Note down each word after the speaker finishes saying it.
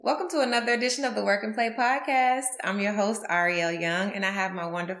Welcome to another edition of the Work and Play podcast. I'm your host, Ariel Young, and I have my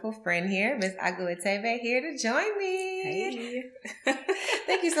wonderful friend here, Ms. Agumeile Itebe, here to join me. Hey.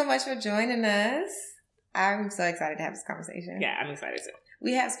 Thank you so much for joining us. I'm so excited to have this conversation. Yeah, I'm excited too.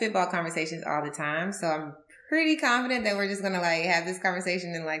 We have spitball conversations all the time, so I'm pretty confident that we're just going to have this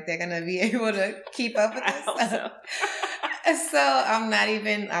conversation and they're going to be able to keep up with us. So I'm not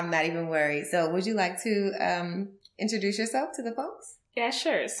even worried. So would you like to introduce yourself to the folks? Yeah,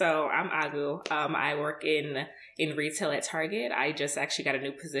 sure. So I'm Agu. I work in retail at Target. I just actually got a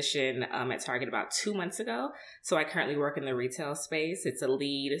new position at Target about 2 months ago. So I currently work in the retail space. It's a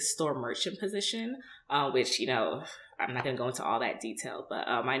lead store merchant position, which, I'm not going to go into all that detail. But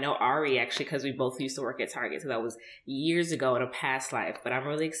I know Ari actually because we both used to work at Target. So that was years ago in a past life. But I'm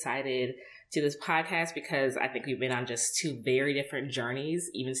really excited to this podcast because I think we've been on just two very different journeys,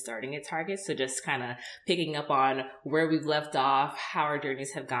 even starting at Target. So just kind of picking up on where we've left off, how our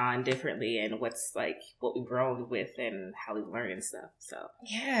journeys have gone differently, and what we've grown with and how we've learned and stuff. So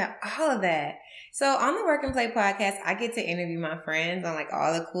yeah, all of that. So on the Work and Play podcast, I get to interview my friends on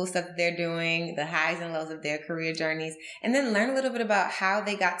all the cool stuff that they're doing, the highs and lows of their career journeys, and then learn a little bit about how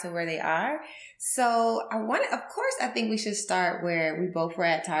they got to where they are. So I think we should start where we both were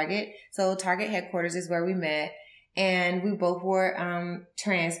at Target. So Target headquarters is where we met, and we both were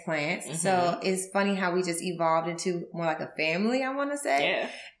transplants. Mm-hmm. So it's funny how we just evolved into more like a family, I want to say.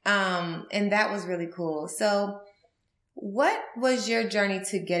 Yeah. And that was really cool. So what was your journey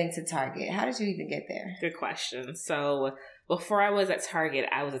to getting to Target? How did you even get there? Good question. So before I was at Target,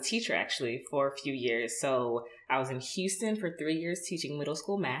 I was a teacher actually for a few years. So I was in Houston for 3 years teaching middle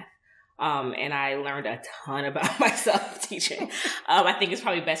school math. And I learned a ton about myself teaching. I think it's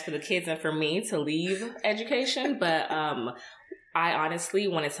probably best for the kids and for me to leave education, but I honestly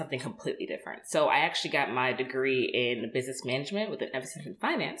wanted something completely different. So I actually got my degree in business management with an emphasis in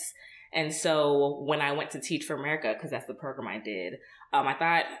finance. And so when I went to Teach for America, because that's the program I did, I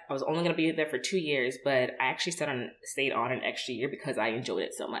thought I was only going to be there for 2 years, but I actually stayed on an extra year because I enjoyed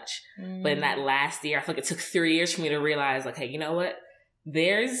it so much. Mm. But in that last year, I feel like it took 3 years for me to realize, hey, you know what?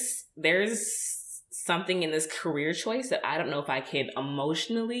 There's something in this career choice that I don't know if I can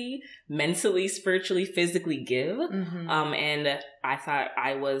emotionally, mentally, spiritually, physically give. Mm-hmm. And I thought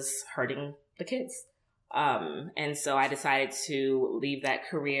I was hurting the kids. And so I decided to leave that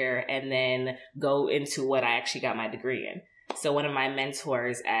career and then go into what I actually got my degree in. So one of my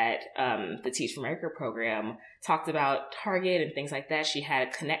mentors at the Teach for America program talked about Target and things like that. She had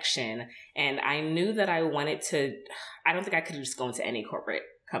a connection, and I knew that I wanted to. I don't think I could just go into any corporate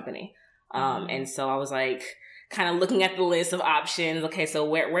company. And so I was kind of looking at the list of options. Okay, so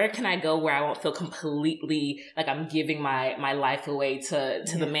where can I go where I won't feel completely like I'm giving my life away to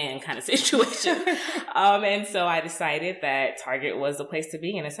the man kind of situation. And so I decided that Target was the place to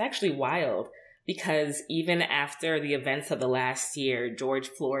be, and it's actually wild. Because even after the events of the last year, George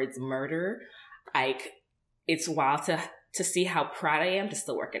Floyd's murder, it's wild to see how proud I am to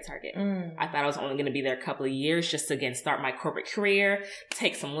still work at Target. Mm. I thought I was only going to be there a couple of years just to, again, start my corporate career,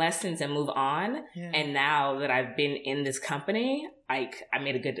 take some lessons and move on. Yeah. And now that I've been in this company, I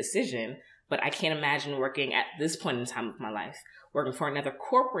made a good decision. But I can't imagine working at this point in time of my life, working for another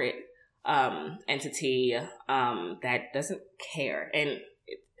corporate entity that doesn't care. And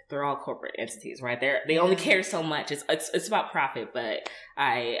they're all corporate entities, right? They only care so much. It's about profit, but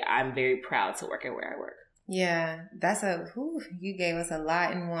I'm very proud to work at where I work. Yeah, you gave us a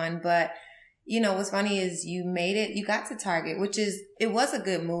lot in one. But what's funny is you made it. You got to Target, it was a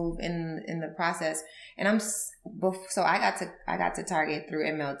good move in the process. And I got to Target through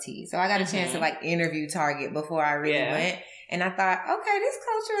MLT, so I got a chance to interview Target before I really went. And I thought, okay, this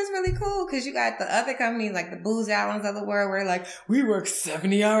culture is really cool because you got the other companies like the Booz Allens of the world where we work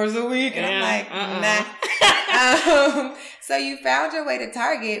 70 hours a week. And I'm nah. So you found your way to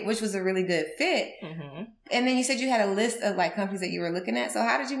Target, which was a really good fit. Mm-hmm. And then you said you had a list of companies that you were looking at. So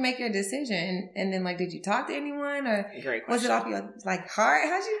how did you make your decision? And then did you talk to anyone or Great question. Was it off your heart?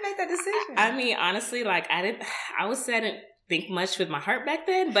 How did you make that decision? I mean, honestly, I would say I didn't think much with my heart back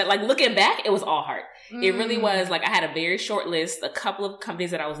then, but looking back, it was all heart. Mm. It really was I had a very short list, a couple of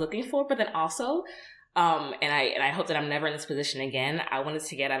companies that I was looking for, but then also, and I hope that I'm never in this position again. I wanted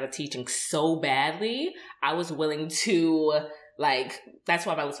to get out of teaching so badly. I was willing to that's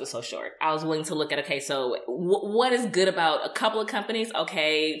why my list was so short. I was willing to look at, okay, so what is good about a couple of companies?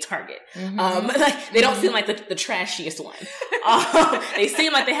 Okay, Target. Mm-hmm. They don't seem like the trashiest one. They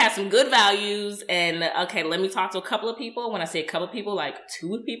seem like they have some good values. And okay, let me talk to a couple of people. When I say a couple of people,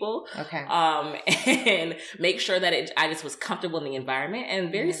 2 people. Okay. And make sure that I just was comfortable in the environment.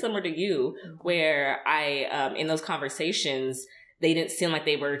 And very similar to you, where I, in those conversations, they didn't seem like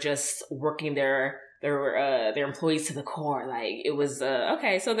they were just working their employees to the core. Like it was,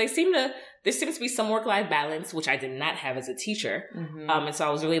 okay. So there seems to be some work-life balance, which I did not have as a teacher. Mm-hmm. And so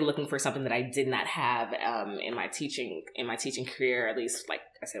I was really looking for something that I did not have, in my teaching career, at least, like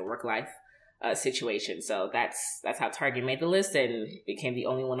I said, work-life, situation. So that's how Target made the list and became the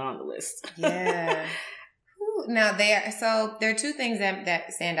only one on the list. Yeah. Now there are two things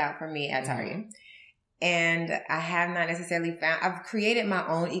that stand out for me at Target. Mm-hmm. And I have not necessarily I've created my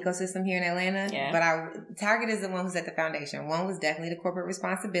own ecosystem here in Atlanta, but Target is the one who's at the foundation. One was definitely the corporate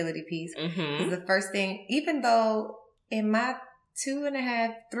responsibility piece. Mm-hmm. The first thing, even though in my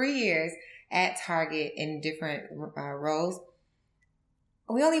 2.5, 3 years at Target in different roles,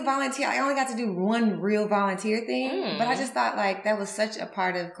 we only volunteer. I only got to do one real volunteer thing, but I just thought like that was such a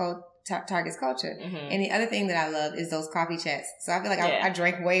part of Target's culture. Mm-hmm. And the other thing that I love is those coffee chats. So I feel like I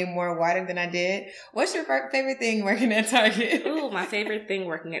drank way more water than I did. What's your favorite thing working at Target? Ooh, my favorite thing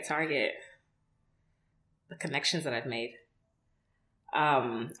working at Target. The connections that I've made.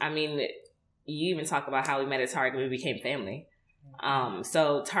 I mean, you even talk about how we met at Target, we became family.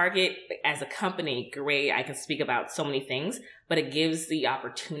 So Target as a company, great. I can speak about so many things, but it gives the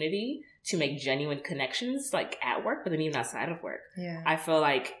opportunity to make genuine connections, like at work, but then even outside of work. Yeah. I feel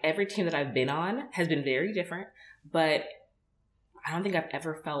like every team that I've been on has been very different, but I don't think I've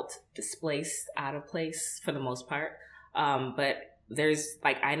ever felt displaced, out of place for the most part. But there's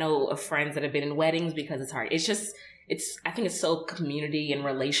like, I know of friends that have been in weddings because it's hard. I think it's so community and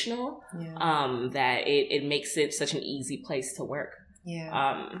relational, that it makes it such an easy place to work.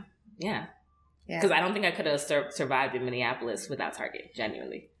 Yeah. Because I don't think I could have survived in Minneapolis without Target,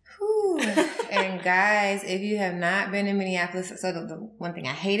 genuinely. Whew. And guys, if you have not been in Minneapolis, so the one thing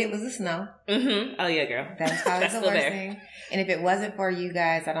I hated was the snow. Mm-hmm. Oh yeah, girl. That's probably the worst thing. And if it wasn't for you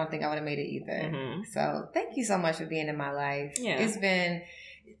guys, I don't think I would have made it either. Mm-hmm. So thank you so much for being in my life. Yeah.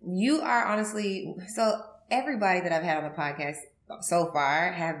 You are honestly, so everybody that I've had on the podcast so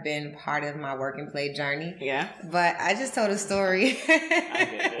far have been part of my work and play journey. Yeah. But I just told a story. I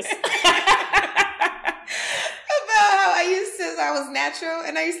get this. I was natural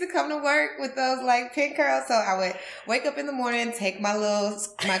and I used to come to work with those like pin curls. So I would wake up in the morning, take my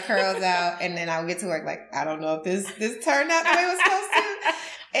curls out, and then I would get to work like, I don't know if this turned out the way it was supposed to.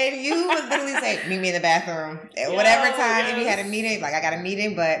 And you would literally say, meet me in the bathroom. At whatever time, if you had a meeting, like I got a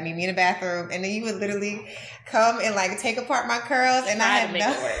meeting, but meet me in the bathroom. And then you would literally come and like take apart my curls and I had to make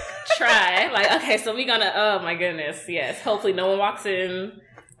it work. Try. Like, okay, so we're gonna, oh my goodness. Yes. Hopefully no one walks in.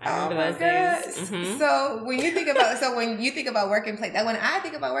 Oh my God. Mm-hmm. So when you think about work and play, when I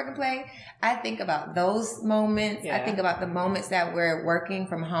think about work and play, I think about those moments. Yeah. I think about the moments that we're working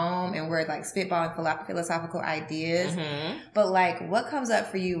from home and we're like spitballing philosophical ideas. Mm-hmm. But like, what comes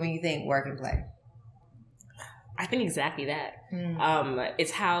up for you when you think work and play? I think exactly that. Mm-hmm. It's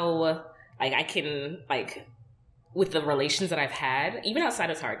how like I can like with the relations that I've had, even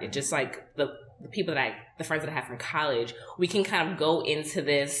outside of Target, just like the friends that I have from college, we can kind of go into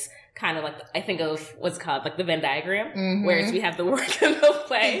this kind of like, I think of what's called like the Venn diagram, mm-hmm. where we have the work and the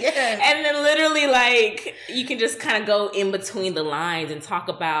play. Yes. And then literally like, you can just kind of go in between the lines and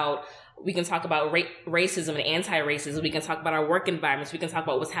we can talk about racism and anti-racism. We can talk about our work environments. We can talk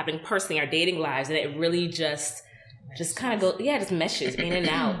about what's happening personally, our dating lives. And it really just kind of just meshes in and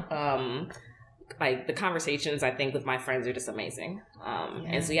out. Like the conversations I think with my friends are just amazing.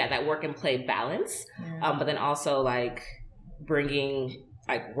 And so that work and play balance, but then also like bringing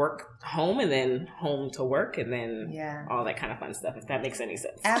like work home and then home to work and then all that kind of fun stuff, if that makes any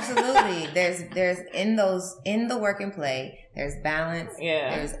sense. Absolutely. There's in the work and play, there's balance,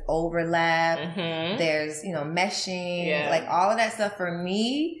 there's overlap, mm-hmm. there's, meshing, like all of that stuff for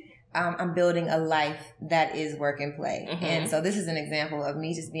me. I'm building a life that is work and play. Mm-hmm. And so this is an example of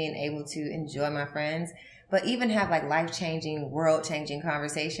me just being able to enjoy my friends, but even have like life-changing, world-changing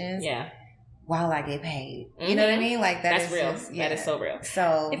conversations while I get paid. Mm-hmm. You know what I mean? Like that's real. That is so real.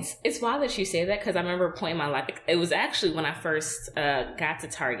 So it's wild that you say that because I remember a point in my life, it was actually when I first got to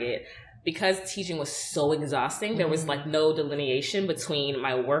Target, because teaching was so exhausting, there was like no delineation between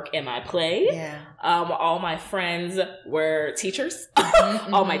my work and my play. Yeah. All my friends were teachers.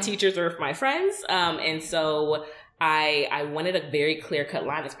 Mm-hmm. All my teachers were my friends. And so I wanted a very clear cut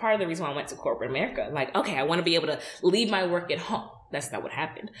line. It's part of the reason why I went to corporate America. Like, okay, I want to be able to leave my work at home. That's not what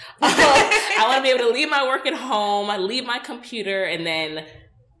happened. I want to be able to leave my work at home. I leave my computer and then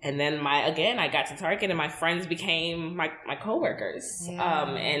I got to Target and my friends became my coworkers.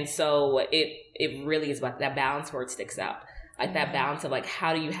 Yeah. And so it really is about that balance where it sticks out. Like that balance of like,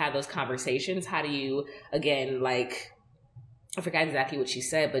 how do you have those conversations? How do you, again, like, I forgot exactly what she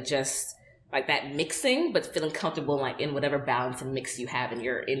said, but just like that mixing, but feeling comfortable like in whatever balance and mix you have in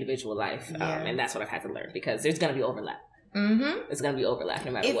your individual life. And that's what I've had to learn, because there's going to be overlap. It's going to be overlap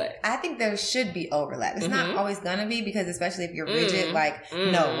no matter what. I think there should be overlap. It's not always going to be, because especially if you're rigid, like,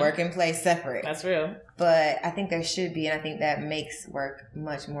 no, work and play separate. That's real. But I think there should be, and I think that makes work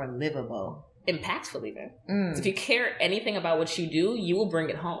much more livable. Impactful even. So if you care anything about what you do, you will bring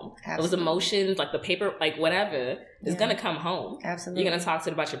it home. Absolutely. Those emotions, like the paper, like whatever, is going to come home. Absolutely. You're going to talk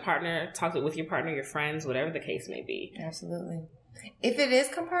about your partner, with your partner, your friends, whatever the case may be. Absolutely. If it is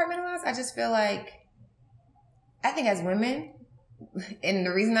compartmentalized, I just feel like, I think as women, and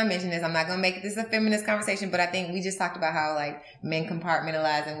the reason I mention this, I'm not going to make this a feminist conversation, but I think we just talked about how like men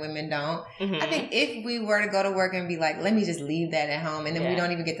compartmentalize and women don't. I think if we were to go to work and be like, let me just leave that at home, and then we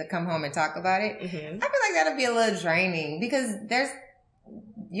don't even get to come home and talk about it, I feel like that'll be a little draining, because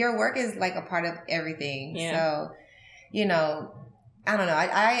your work is like a part of everything. So, you know, I don't know.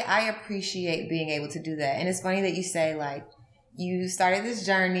 I appreciate being able to do that. And it's funny that you say like, you started this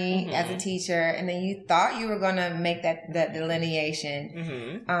journey as a teacher, and then you thought you were going to make that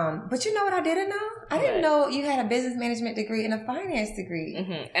delineation. But you know what I didn't know? I didn't know you had a business management degree and a finance degree.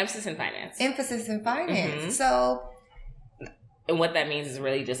 Emphasis in finance. So... And what that means is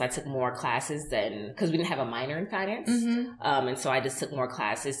really just I took more classes because we didn't have a minor in finance. And so I just took more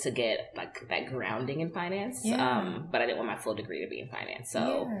classes to get like that grounding in finance. But I didn't want my full degree to be in finance.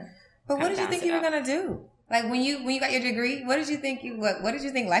 So, But what did you think you were going to do? Like when you got your degree, what did you think what did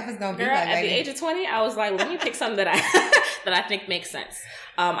you think life was going to be like? At the age of 20, I was like, let me pick something that I think makes sense.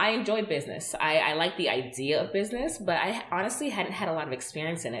 I enjoy business. I like the idea of business, but I honestly hadn't had a lot of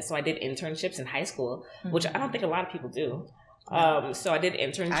experience in it. So I did internships in high school, which I don't think a lot of people do. So I did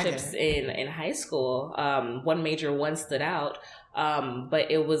internships in high school. One major one stood out, but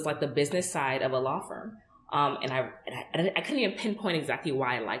it was like the business side of a law firm. And I couldn't even pinpoint exactly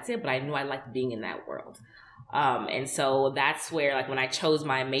why I liked it, but I knew I liked being in that world. And so that's where, like, when I chose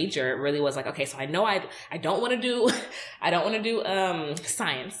my major, it really was like, okay, so I know I don't want to do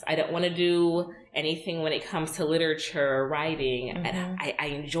science. I don't want to do anything when it comes to literature or writing. And I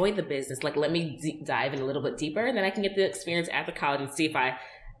enjoy the business. Like, let me dive in a little bit deeper, and then I can get the experience after college and see if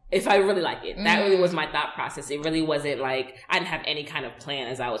I really like it. That really was my thought process. It really wasn't like, I didn't have any kind of plan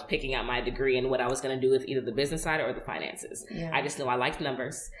as I was picking out my degree and what I was going to do with either the business side or the finances. I just knew I liked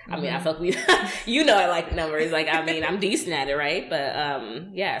numbers. I mean, I felt I like numbers. Like, I mean, I'm decent at it, right? But,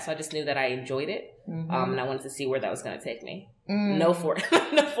 so I just knew that I enjoyed it. And I wanted to see where that was going to take me. No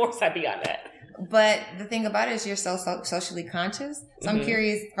foresight beyond that. But the thing about it is you're so socially conscious. So I'm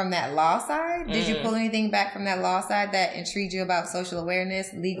curious, from that law side, did you pull anything back from that law side that intrigued you about social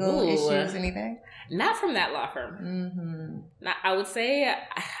awareness, legal issues, anything? Not from that law firm. Not, I would say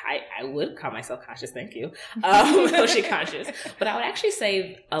I would call myself conscious. Thank you. Socially conscious. But I would actually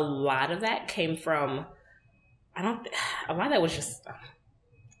say a lot of that came from, a lot of that was just,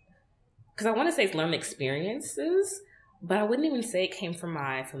 because I want to say it's learned experiences. But I wouldn't even say it came from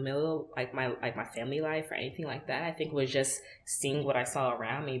my familial, like my family life or anything like that. I think it was just seeing what I saw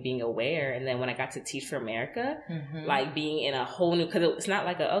around me, being aware. And then when I got to Teach for America, like being in a whole new, because it's not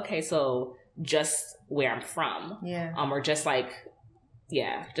like so just where I'm from. Or just like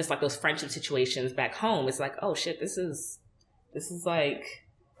those friendship situations back home. It's like, oh shit, this is like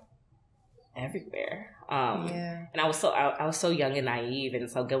everywhere. And I was so young and naive, and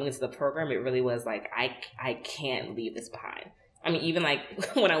so going into the program, it really was like, I can't leave this behind. I mean, even like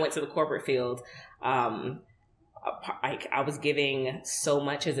when I went to the corporate field, I was giving so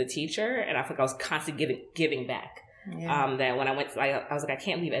much as a teacher, and I feel like I was constantly giving back. That when I went, I was like, I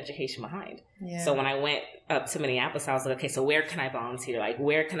can't leave education behind. So when I went up to Minneapolis, I was like, okay, so where can I volunteer? Like,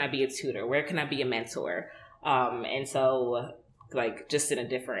 where can I be a tutor? Where can I be a mentor? And so, like, just in a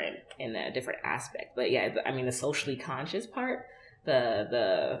different aspect. But yeah, I mean, the socially conscious part,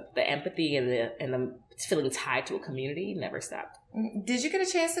 the empathy and the feeling tied to a community never stopped. Did you get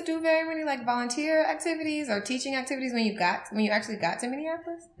a chance to do very many like volunteer activities or teaching activities when you actually got to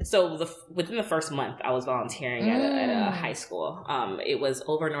Minneapolis? So within the first month, I was volunteering at a high school. It was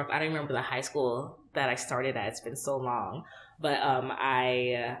over north. I don't remember the high school that I started at. It's been so long, but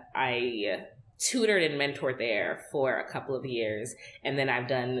I tutored and mentored there for a couple of years, and then I've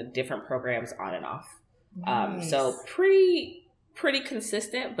done different programs on and off. Nice. So pretty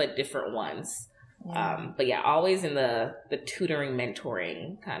consistent, but different ones. But yeah, always in the tutoring,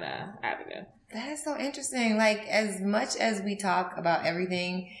 mentoring kind of avenue. That's so interesting. Like, as much as we talk about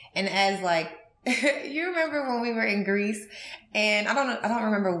everything, and as like, you remember when we were in Greece, and I don't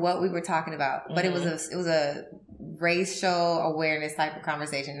remember what we were talking about, but it was a racial awareness type of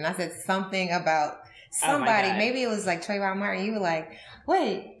conversation, and I said something about somebody. Maybe it was like Trayvon Martin. You were like,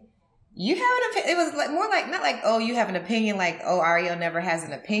 "Wait, You have an opinion. It was like more like, not like, oh, you have an opinion, like, oh, Ariel never has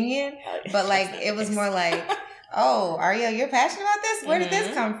an opinion, but like it was more like, oh, Ariel, you're passionate about this? Where did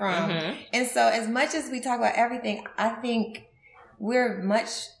this come from? And so as much as we talk about everything, I think we're much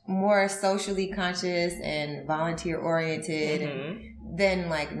more socially conscious and volunteer oriented than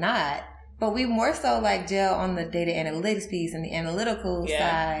like not. But we more so like gel on the data analytics piece and the analytical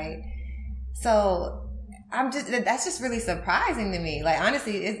side. So that's just really surprising to me. Like,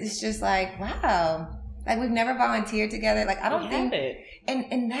 honestly, it's just like, wow. Like, we've never volunteered together. Like, I don't think.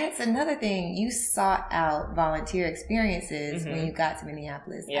 And that's another thing. You sought out volunteer experiences when you got to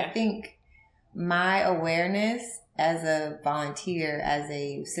Minneapolis. I think my awareness as a volunteer, as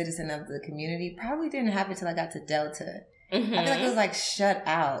a citizen of the community, probably didn't happen until I got to Delta. I feel like it was like shut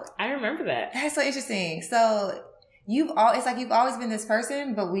out. I remember that. That's so interesting. So it's like you've always been this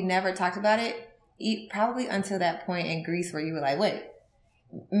person, but we never talked about it. Probably until that point in Greece where you were like, wait,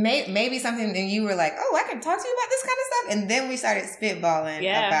 maybe something, and you were like, oh, I can talk to you about this kind of stuff. And then we started spitballing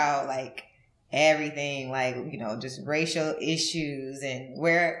about like everything, like, you know, just racial issues and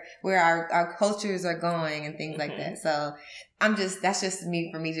where our cultures are going and things like that. So that's just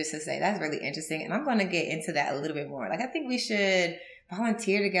for me just to say that's really interesting. And I'm going to get into that a little bit more. Like, I think we should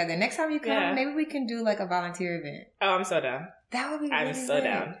volunteer together. Next time you come, maybe we can do like a volunteer event. Oh, I'm so down. That would be really I'm so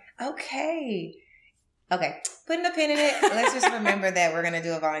down. Okay. Putting a pin in it. Let's just remember that we're going to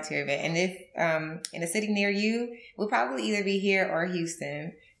do a volunteer event. And if in a city near you, we'll probably either be here or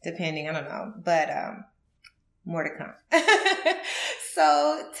Houston, depending. I don't know. But more to come.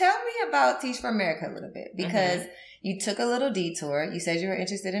 So tell me about Teach for America a little bit, because you took a little detour. You said you were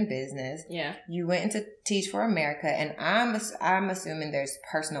interested in business. Yeah. You went into Teach for America, and I'm assuming there's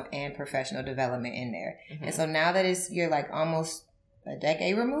personal and professional development in there. And so now that you're like almost a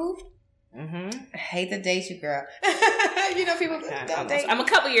decade removed. I hate to date you, girl. You know, people don't date. I'm a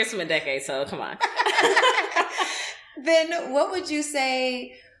couple years from a decade, so come on. Then what would you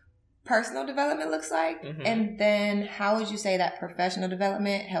say personal development looks like? And then how would you say that professional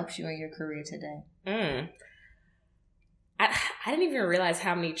development helps you in your career today? I didn't even realize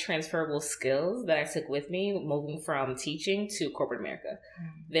how many transferable skills that I took with me moving from teaching to corporate America.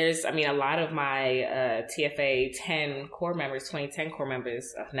 There's, a lot of my TFA 10 core members, 2010 core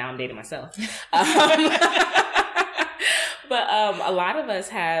members, now I'm dating myself. But a lot of us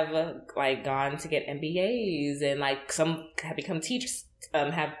have like gone to get MBAs, and like some have become teachers,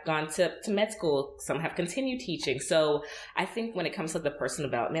 have gone to med school, some have continued teaching. So I think when it comes to the personal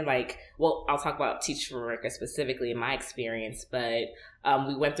development, I'll talk about Teach for America specifically in my experience, but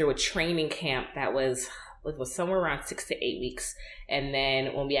we went through a training camp that was somewhere around 6 to 8 weeks. And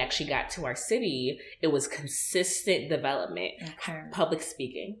then when we actually got to our city, it was consistent development, public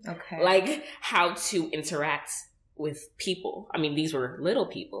speaking, like how to interact with people. These were little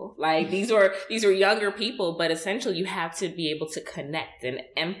people. Like these were younger people, but essentially you have to be able to connect and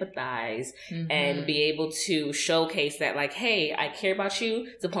empathize and be able to showcase that, like, hey, I care about you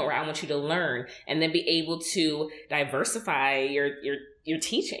to the point where I want you to learn, and then be able to diversify your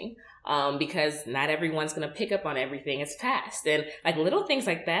teaching. Because not everyone's going to pick up on everything as fast. And like little things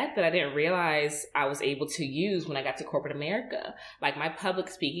like that I didn't realize I was able to use when I got to corporate America. Like my public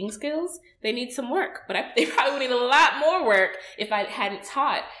speaking skills, they need some work, but they probably would need a lot more work if I hadn't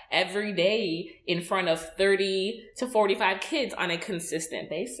taught every day in front of 30 to 45 kids on a consistent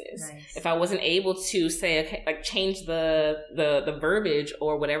basis. Nice. If I wasn't able to say, okay, like change the verbiage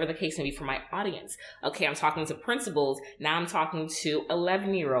or whatever the case may be for my audience. Okay, I'm talking to principals. Now I'm talking to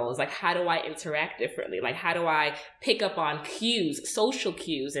 11-year-olds. Like, how do I interact differently? Like, how do I pick up on cues, social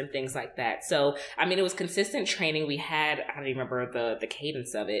cues, and things like that? So, it was consistent training we had. I don't even remember the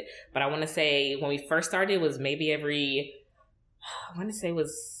cadence of it, but I want to say when we first started, it was maybe every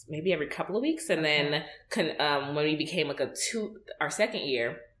couple of weeks. And then when we became like our second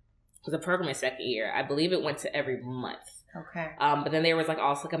year, the program's second year, I believe it went to every month. Okay. But then there was like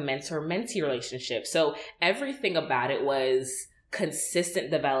also like a mentor-mentee relationship. So everything about it was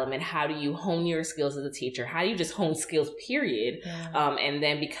consistent development. How do you hone your skills as a teacher? How do you just hone skills, period? Yeah. And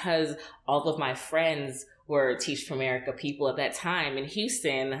then because all of my friends were Teach for America people at that time in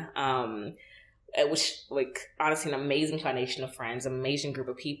Houston, which like honestly an amazing foundation of friends, amazing group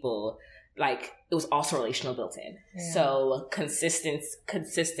of people, like it was also relational built in. Yeah. So consistent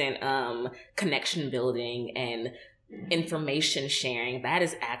connection building and information sharing, that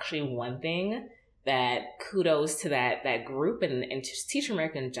is actually one thing that kudos to that group and just Teach for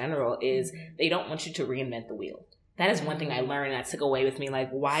America in general is they don't want you to reinvent the wheel. That is one thing I learned and I took away with me.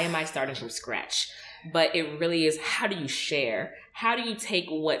 Like, why am I starting from scratch? But it really is, how do you share? How do you take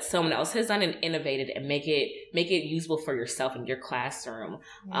what someone else has done and innovated and make it usable for yourself in your classroom?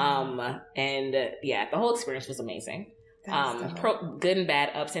 The whole experience was amazing. Good and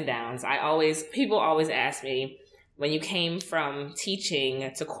bad, ups and downs. People always ask me, when you came from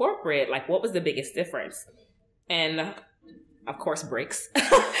teaching to corporate, like, what was the biggest difference? And of course, breaks.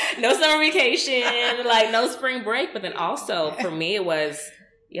 No summer vacation, like no spring break. But then also for me, it was,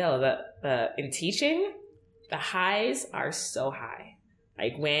 in teaching, the highs are so high.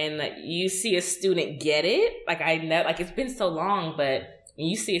 Like when you see a student get it, it's been so long, but when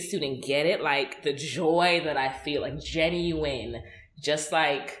you see a student get it, like the joy that I feel, like genuine, just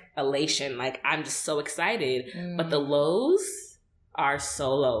like elation, like I'm just so excited. But the lows are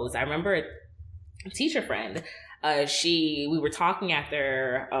so lows. I remember a teacher friend, we were talking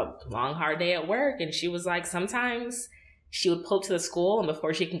after a long, hard day at work, and she was like, sometimes she would pull up to the school, and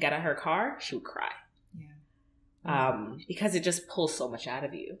before she can get out of her car, she would cry. Because it just pulls so much out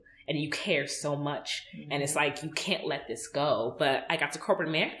of you, and you care so much, and it's like, you can't let this go. But I got to corporate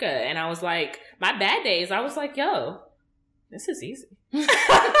America, and I was like, my bad days, I was like, this is easy.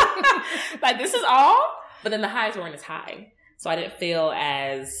 Like, this is all? But then the highs weren't as high, so I didn't feel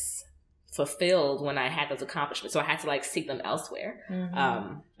as fulfilled when I had those accomplishments, so I had to like seek them elsewhere.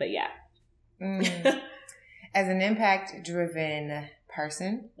 But yeah. As an impact-driven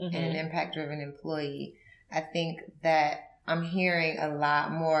person and an impact-driven employee, I think that I'm hearing a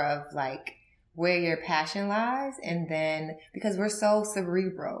lot more of like where your passion lies, and then because we're so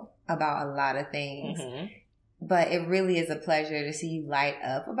cerebral about a lot of things, but it really is a pleasure to see you light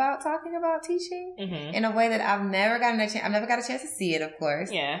up about talking about teaching in a way that I've never gotten a chance. I've never got a chance to see it, of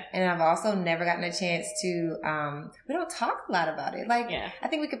course. Yeah. And I've also never gotten a chance to, we don't talk a lot about it. Like, I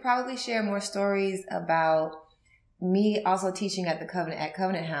think we could probably share more stories about me also teaching at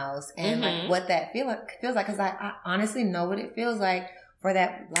Covenant House and like what that feels like. Cause I honestly know what it feels like for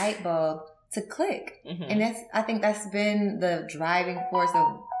that light bulb to click. And I think that's been the driving force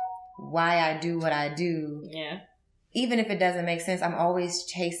of why I do what I do. Yeah. Even if it doesn't make sense, I'm always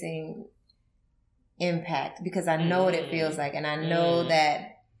chasing impact because I know what it feels like, and I know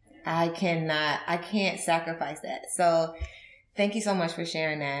that I can't sacrifice that. So thank you so much for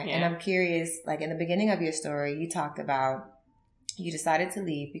sharing that. And I'm curious, like in the beginning of your story, you talked about you decided to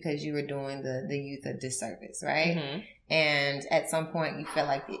leave because you were doing the youth a disservice, right? And at some point you felt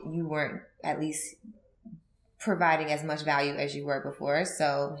like you weren't at least providing as much value as you were before.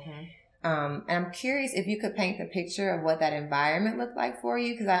 So, and I'm curious if you could paint the picture of what that environment looked like for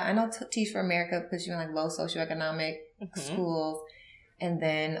you. Cause I know Teach for America puts you in like low socioeconomic schools. And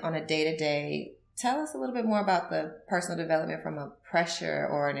then on a day-to-day, tell us a little bit more about the personal development from a pressure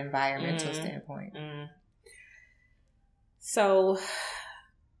or an environmental standpoint. So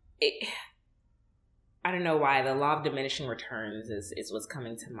I don't know why the law of diminishing returns is what's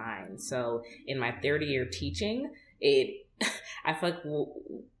coming to mind. So in my third year teaching, I feel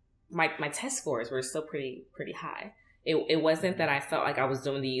like my test scores were still pretty high. It wasn't that I felt like I was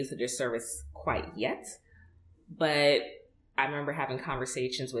doing the youth a disservice quite yet, but I remember having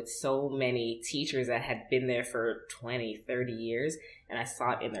conversations with so many teachers that had been there for 20, 30 years, and I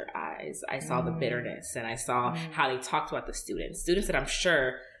saw it in their eyes. I saw the bitterness, and I saw how they talked about the students that I'm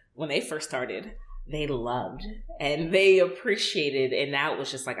sure when they first started, they loved and they appreciated, and now it was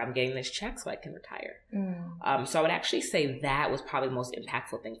just like, I'm getting this check so I can retire. So I would actually say that was probably the most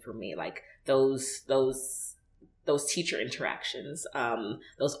impactful thing for me, like those teacher interactions,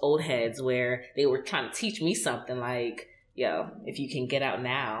 those old heads where they were trying to teach me something like, if you can get out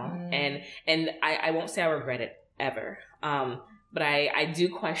now. And I won't say I regret it ever. But I do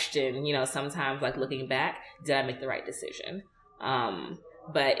question, sometimes like looking back, did I make the right decision?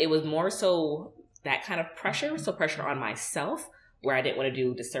 But it was more so that kind of pressure. So pressure on myself where I didn't want to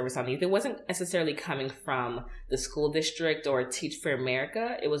do disservice on youth. It wasn't necessarily coming from the school district or Teach for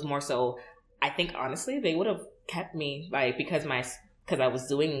America. It was more so, I think honestly, they would have kept me like, because I was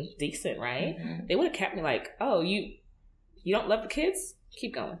doing decent, right? They would have kept me like, oh, you don't love the kids?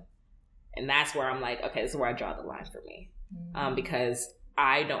 Keep going. And that's where I'm like, okay, this is where I draw the line for me. Because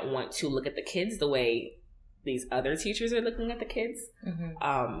I don't want to look at the kids the way these other teachers are looking at the kids.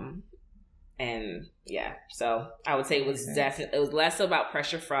 And yeah, so I would say it was less about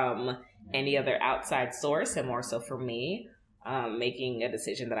pressure from any other outside source and more so for me, making a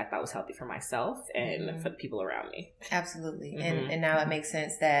decision that I thought was healthy for myself and for the people around me. Absolutely. And now it makes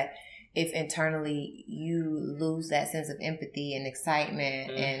sense that if internally you lose that sense of empathy and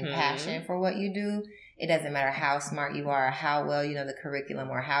excitement and passion for what you do, it doesn't matter how smart you are or how well you know the curriculum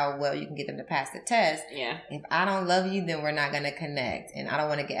or how well you can get them to pass the test. Yeah. If I don't love you, then we're not going to connect. And I don't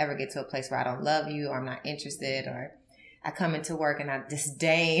want to ever get to a place where I don't love you or I'm not interested or I come into work and I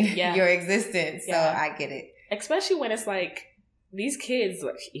disdain your existence. So I get it. Especially when it's like these kids,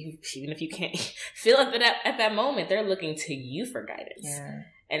 even if you can't feel it at that moment, they're looking to you for guidance. Yeah.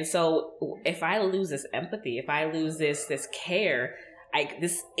 And so if I lose this empathy, if I lose this care,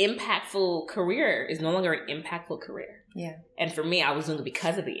 this impactful career is no longer an impactful career. Yeah. And for me, I was doing it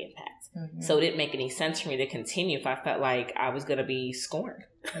because of the impact. Mm-hmm. So it didn't make any sense for me to continue if I felt like I was going to be scorned.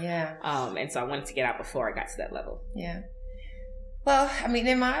 Yeah. And so I wanted to get out before I got to that level. Yeah. Well, I mean,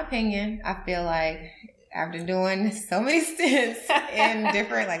 in my opinion, I feel like after doing so many stints in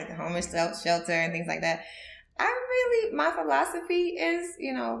different, like the homeless shelter and things like that, my philosophy is,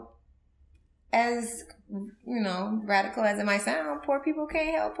 as, radical as it might sound, poor people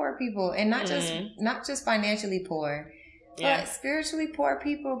can't help poor people. And not just financially poor, but spiritually poor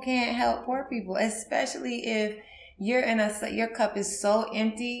people can't help poor people, especially if you're your cup is so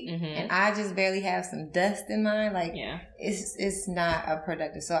empty and I just barely have some dust in mine. Like, it's not a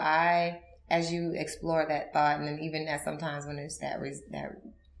productive. So as you explore that thought, and then even as sometimes when it's that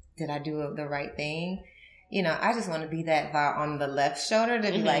did I do the right thing? I just want to be that thought on the left shoulder to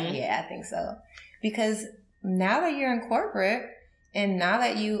be like, yeah, I think so. Because now that you're in corporate and now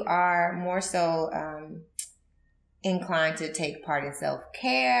that you are more so inclined to take part in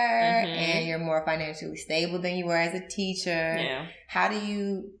self-care and you're more financially stable than you were as a teacher, how do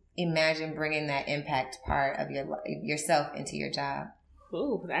you imagine bringing that impact part of yourself into your job?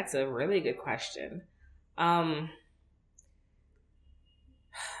 Ooh, that's a really good question.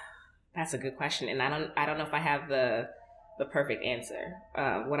 That's a good question, and I don't know if I have the perfect answer.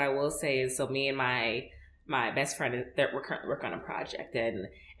 What I will say is, so me and my best friend, we're currently working on a project, and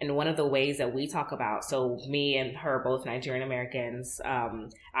one of the ways that we talk about, so me and her are both Nigerian Americans.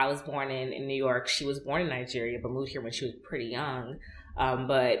 I was born in New York. She was born in Nigeria, but moved here when she was pretty young.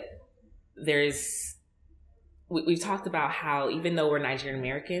 But we've talked about how even though we're Nigerian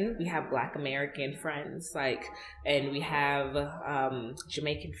American, we have Black American friends, and we have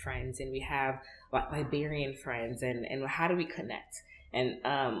Jamaican friends, and we have Liberian friends, and how do we connect? And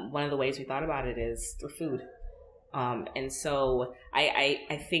one of the ways we thought about it is through food. And so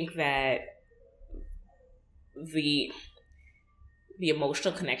I think that the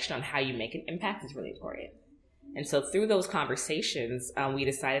emotional connection on how you make an impact is really important. And so through those conversations, we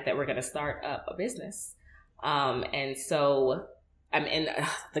decided that we're going to start up a business. And so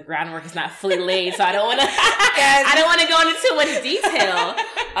the groundwork is not fully laid, so I don't want to go into too much detail.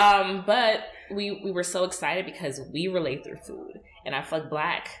 But we were so excited because we relate through food, and I feel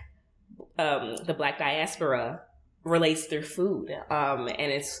like the Black diaspora relates through food.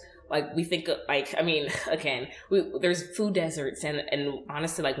 And it's like we think there's food deserts, and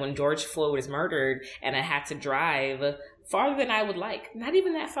honestly, like when George Floyd was murdered, and I had to drive farther than I would like, not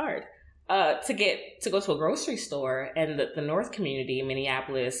even that far. To go to a grocery store, and the North community in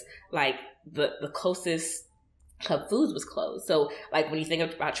Minneapolis, like the closest Club Foods was closed. So like when you think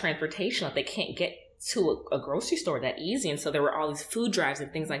about transportation, like they can't get to a grocery store that easy. And so there were all these food drives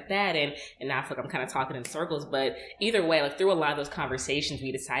and things like that. And now I feel like I'm kind of talking in circles, but either way, like through a lot of those conversations,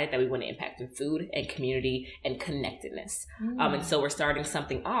 we decided that we want to impact through food and community and connectedness. And so we're starting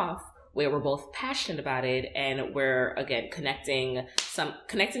something off where we're both passionate about it, and we're, again, connecting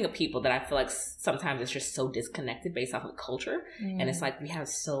of people that I feel like sometimes it's just so disconnected based off of culture. And it's like we have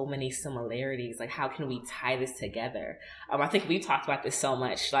so many similarities. Like, how can we tie this together? I think we've talked about this so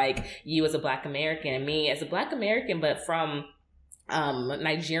much, like you as a Black American and me as a Black American, but from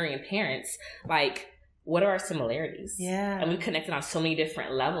Nigerian parents, like, what are our similarities? Yeah. And we've connected on so many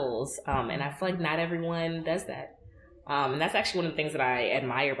different levels. And I feel like not everyone does that. And that's actually one of the things that I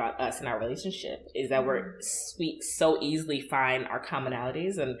admire about us and our relationship is that we so easily find our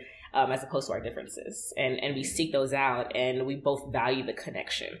commonalities and as opposed to our differences, and we seek those out, and we both value the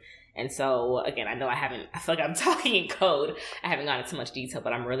connection. And so again, I feel like I'm talking in code. I haven't gone into much detail,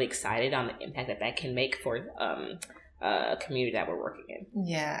 but I'm really excited on the impact that can make for a community that we're working in.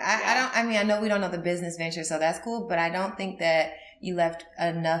 Yeah, I know we don't know the business venture, so that's cool, but I don't think that you left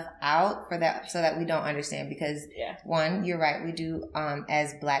enough out for that so that we don't understand, because one, you're right, we do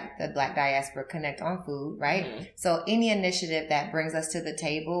as the Black diaspora connect on food, right? So any initiative that brings us to the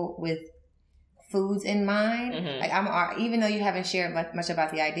table with foods in mind, like even though you haven't shared much about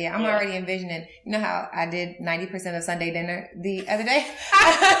the idea, I'm already envisioning, you know how I did 90% of Sunday dinner the other day?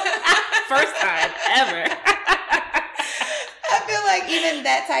 First time ever. I feel like even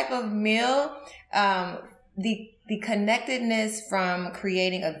that type of meal the connectedness from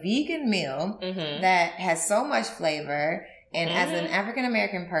creating a vegan meal that has so much flavor, and as an African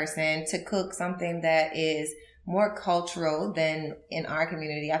American person, to cook something that is more cultural than in our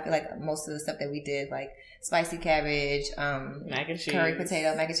community. I feel like most of the stuff that we did, like spicy cabbage, mac and cheese, curry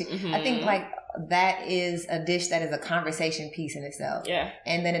potato, mac and cheese. I think like that is a dish that is a conversation piece in itself. Yeah.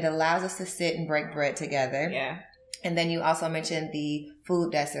 And then it allows us to sit and break bread together. Yeah. And then you also mentioned the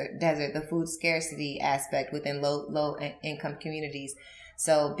food desert, the food scarcity aspect within low income communities.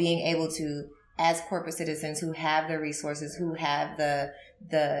 So being able to, as corporate citizens who have the resources, who have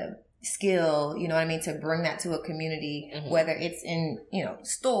the skill, you know what I mean, to bring that to a community, whether it's in,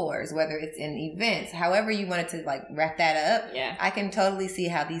 stores, whether it's in events, however you wanted to like wrap that up. Yeah. I can totally see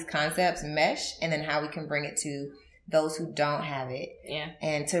how these concepts mesh, and then how we can bring it to those who don't have it. Yeah.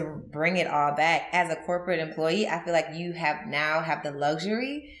 And to bring it all back as a corporate employee, I feel like you have the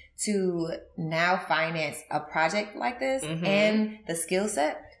luxury to now finance a project like this and the skill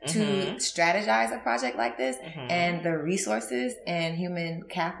set to strategize a project like this and the resources and human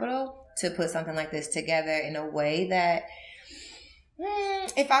capital to put something like this together in a way that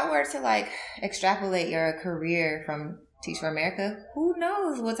if I were to like extrapolate your career from Teach for America, who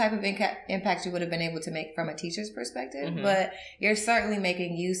knows what type of impact you would have been able to make from a teacher's perspective, but you're certainly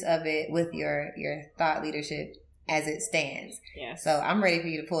making use of it with your thought leadership as it stands. Yeah. So I'm ready for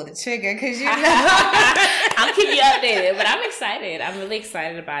you to pull the trigger because I'll keep you updated, but I'm excited. I'm really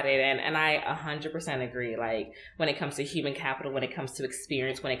excited about it. And I 100% agree. Like when it comes to human capital, when it comes to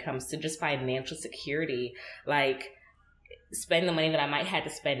experience, when it comes to just financial security, like spending the money that I might have to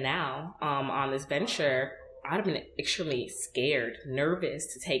spend now on this venture, I'd have been extremely scared, nervous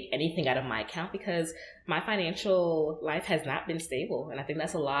to take anything out of my account because my financial life has not been stable. And I think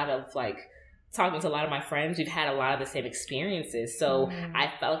that's a lot of like talking to a lot of my friends. We've had a lot of the same experiences. So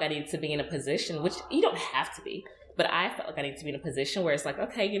I felt like I needed to be in a position, which you don't have to be, but I felt like I needed to be in a position where it's like,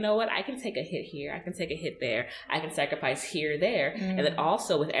 okay, you know what? I can take a hit here. I can take a hit there. I can sacrifice here, there. And then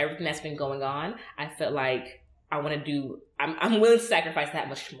also with everything that's been going on, I felt like I'm willing to sacrifice that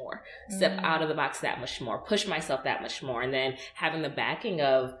much more, step out of the box that much more, push myself that much more. And then having the backing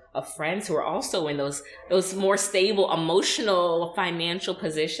of friends who are also in those more stable, emotional, financial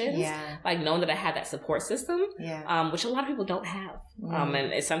positions, like knowing that I have that support system, which a lot of people don't have.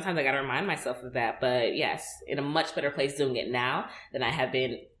 And sometimes I got to remind myself of that. But yes, in a much better place doing it now than I have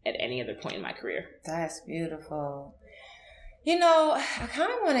been at any other point in my career. That's beautiful. I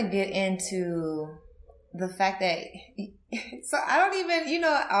kind of want to get into the fact that, so I don't even,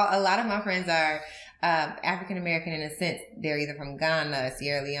 a lot of my friends are African American in a sense. They're either from Ghana,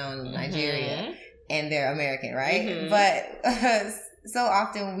 Sierra Leone, Nigeria, and they're American, right? But so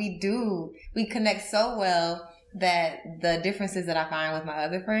often we connect so well that the differences that I find with my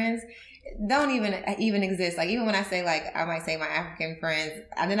other friends don't even exist. Like even when I say like I might say my African friends,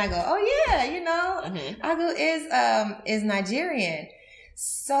 and then I go, oh yeah, Agu is Nigerian.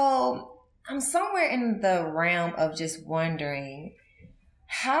 So I'm somewhere in the realm of just wondering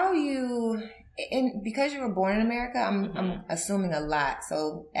how because you were born in America, I'm assuming a lot.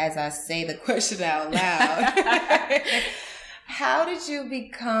 So as I say the question out loud, how did you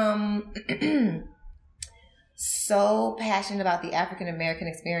become so passionate about the African American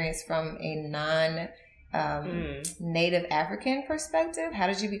experience from a non-Native African perspective? How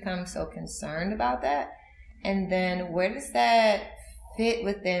did you become so concerned about that? And then where does that fit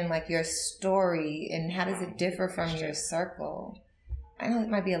within like your story, and how does it differ from your circle? I know it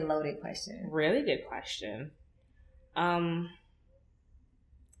might be a loaded question. Really good question.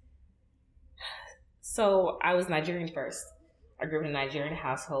 So I was Nigerian first. I grew up in a Nigerian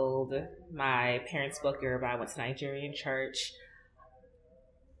household. My parents spoke Yoruba. I went to Nigerian church.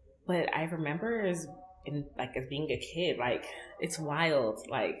 But I remember as being a kid, like it's wild.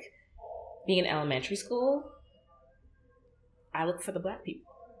 Like being in elementary school, I look for the Black people,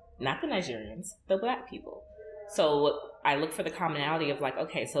 not the Nigerians, the Black people. So I look for the commonality of like,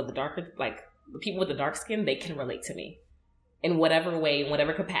 okay, so the the people with the dark skin, they can relate to me in whatever way, in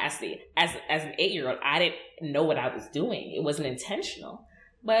whatever capacity. As an 8-year-old, I didn't know what I was doing. It wasn't intentional,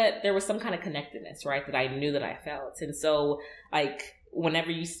 but there was some kind of connectedness, right, that I knew that I felt. And so like when I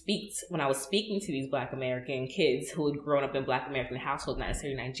was speaking to these Black American kids who had grown up in Black American households, not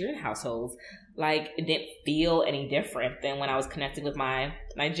necessarily Nigerian households, like it didn't feel any different than when I was connecting with my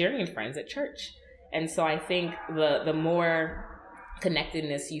Nigerian friends at church. And so I think the more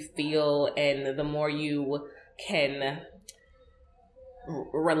connectedness you feel and the more you can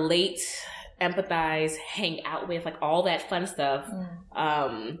relate, empathize, hang out with, like all that fun stuff,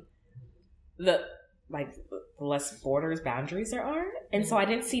 the the less boundaries there are. And so I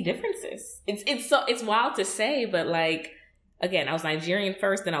didn't see differences. It's wild to say, but like, again, I was Nigerian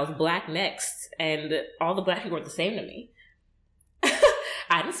first, then I was Black next, and all the Black people were the same to me.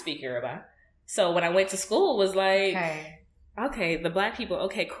 I didn't speak Yoruba. So when I went to school, it was like, okay, the Black people,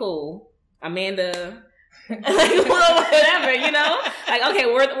 okay, cool. Amanda, like, whatever, you know? Like, okay,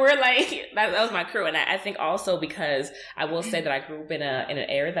 we're like, that was my crew. And I think also because I will say that I grew up in an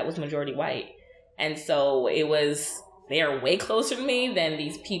era that was majority white. And so they are way closer to me than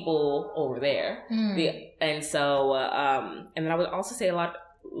these people over there. And so, and then I would also say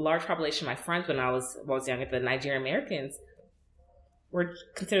large population of my friends when I was younger, the Nigerian Americans were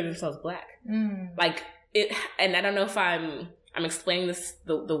considered themselves Black. Like it, and I don't know if I'm explaining this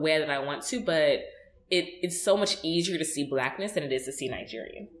the way that I want to, but it's so much easier to see Blackness than it is to see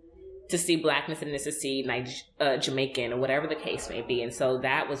Nigerian. To see Blackness than it is to see Jamaican or whatever the case may be. And so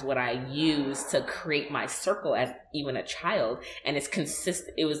that was what I used to create my circle as even a child. And it's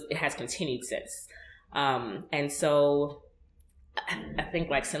consistent. It has continued since. And so I think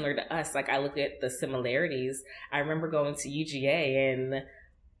like similar to us, like I look at the similarities. I remember going to UGA and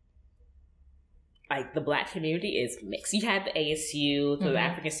like the Black community is mixed. You had the ASU, the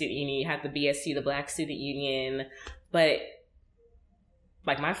African Student Union, you had the BSU, the Black Student Union, but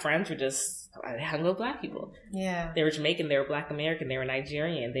like my friends were just, I hung with Black people. Yeah. They were Jamaican, they were Black American, they were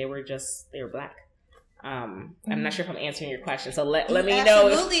Nigerian, they were Black. I'm not sure if I'm answering your question, so let me know.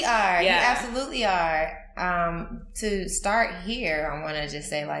 You absolutely are. Yeah. You absolutely are. To start here, I want to just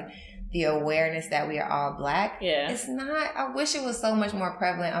say like the awareness that we are all Black. Yeah. It's not, I wish it was so much more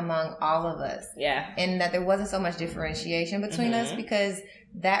prevalent among all of us. Yeah. And that there wasn't so much differentiation between us, because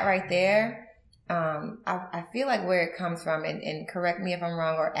that right there, I feel like where it comes from, and correct me if I'm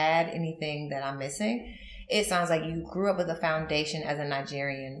wrong or add anything that I'm missing, it sounds like you grew up with a foundation as a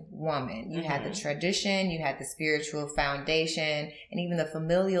Nigerian woman. You had the tradition, you had the spiritual foundation, and even the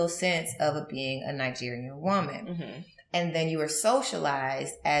familial sense of being a Nigerian woman. And then you were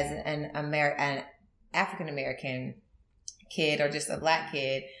socialized as an African-American kid or just a Black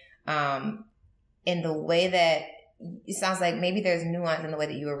kid, in the way that it sounds like maybe there's nuance in the way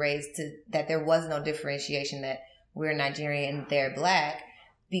that you were raised, to that there was no differentiation that we're Nigerian and they're Black,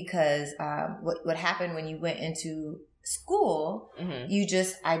 because what happened when you went into school, you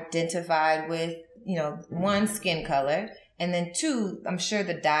just identified with, one, skin color, and then two, I'm sure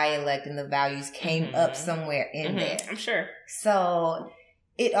the dialect and the values came up somewhere in there. I'm sure. So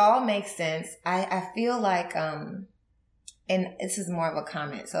it all makes sense. I feel like, and this is more of a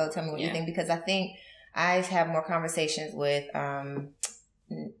comment, so tell me what you think, because I think I have more conversations with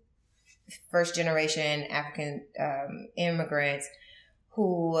first generation African immigrants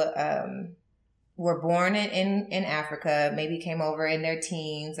who were born in Africa, maybe came over in their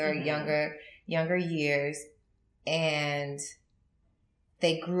teens or younger years, and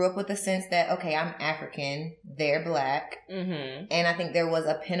they grew up with the sense that, okay, I'm African, they're Black. And I think there was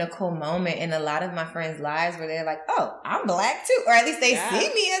a pinnacle moment in a lot of my friends' lives where they're like, oh, I'm Black too. Or at least they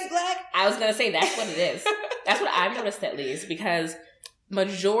see me as Black. I was going to say, that's what it is. That's what I've noticed, at least, because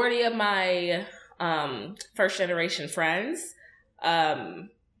majority of my first generation friends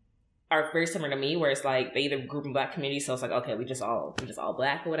are very similar to me, where it's like they either group in Black communities, so it's like, okay, we just all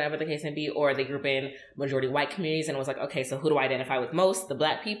Black or whatever the case may be, or they group in majority white communities, and it was like, okay, so who do I identify with most? The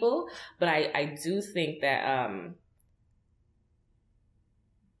Black people. But I do think that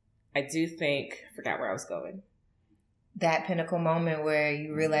I forgot where I was going. That pinnacle moment where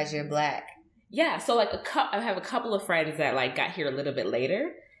you realize you're Black. Yeah, so like I have a couple of friends that like got here a little bit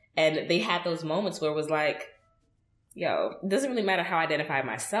later, and they had those moments where it was like, yo, it doesn't really matter how I identify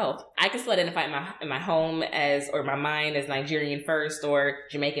myself. I can still identify in my home or my mind as Nigerian first or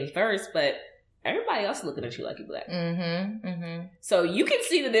Jamaican first, but everybody else is looking at you like you're Black. So you can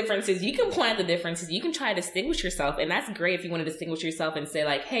see the differences. You can point out the differences. You can try to distinguish yourself. And that's great if you want to distinguish yourself and say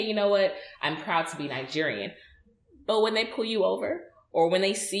like, hey, you know what? I'm proud to be Nigerian. But when they pull you over, or when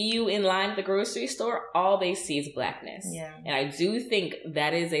they see you in line at the grocery store, all they see is Blackness. Yeah. And I do think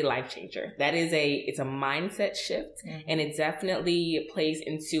that is a life changer. It's a mindset shift. And it definitely plays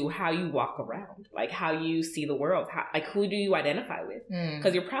into how you walk around, like how you see the world. Who do you identify with?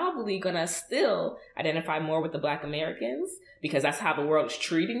 Because you're probably going to still identify more with the Black Americans, because that's how the world is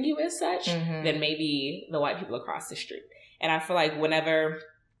treating you as such, than maybe the white people across the street. And I feel like whenever,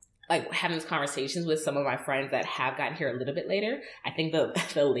 like having these conversations with some of my friends that have gotten here a little bit later, I think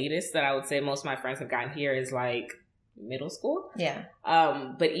the latest that I would say most of my friends have gotten here is like middle school. Yeah.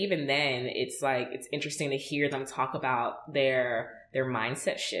 But even then, it's like, it's interesting to hear them talk about their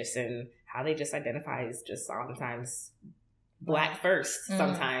mindset shifts and how they just identify as just sometimes Black first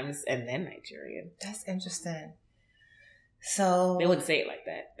sometimes, and then Nigerian. That's interesting. So they wouldn't say it like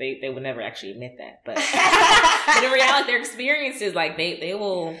that. They would never actually admit that. But in reality, their experiences, like they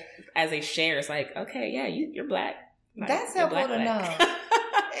will, as they share, it's like, okay, yeah, you're Black. Like, that's helpful to know.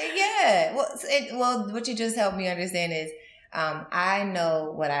 Yeah. Well, what you just helped me understand is, I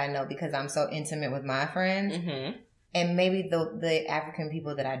know what I know because I'm so intimate with my friends. Mm-hmm. And maybe the African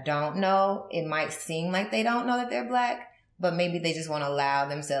people that I don't know, it might seem like they don't know that they're Black, but maybe they just want to allow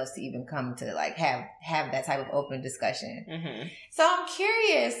themselves to even come to like have that type of open discussion. Mm-hmm. So I'm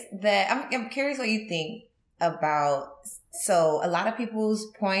curious what you think about. So a lot of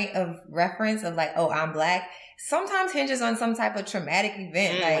people's point of reference of like, oh, I'm Black, sometimes hinges on some type of traumatic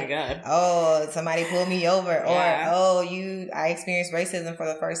event. Like, my God. Oh, somebody pulled me over, yeah. Or I experienced racism for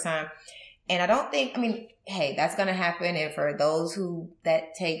the first time. And I don't think, hey, that's going to happen. And for those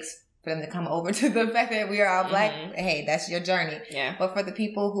that takes for them to come over to the fact that we are all Black, hey, that's your journey. Yeah. But for the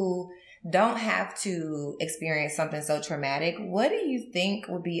people who don't have to experience something so traumatic, what do you think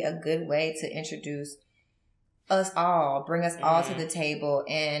would be a good way to introduce us all, bring us all to the table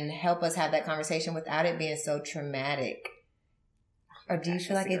and help us have that conversation without it being so traumatic? Or do you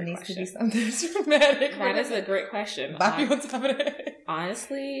feel like it needs to be something traumatic? That is a great question. Bop you on top of it.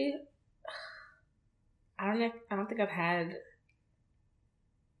 Honestly, I don't think I've had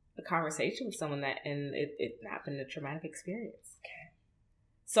a conversation with someone and it not been a traumatic experience. Okay.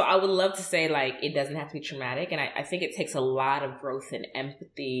 So I would love to say like it doesn't have to be traumatic, and I think it takes a lot of growth and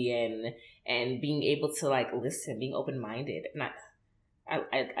empathy and being able to like listen, being open minded. And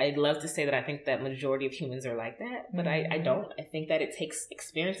I'd love to say that I think that majority of humans are like that, but I don't. I think that it takes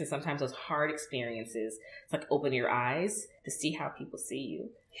experiences, sometimes those hard experiences, to like open your eyes to see how people see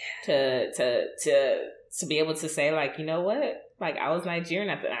you, to be able to say like, you know what, like I was Nigerian,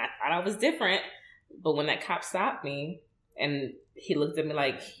 I thought I was different, but when that cop stopped me and he looked at me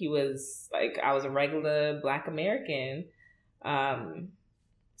like he was like I was a regular Black American,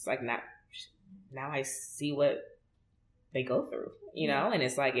 it's like now I see what they go through, you know, and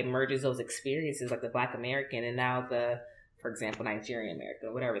it's like it merges those experiences, like the Black American and now for example, Nigerian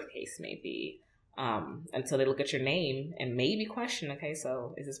American, whatever the case may be, until they look at your name and maybe question, okay,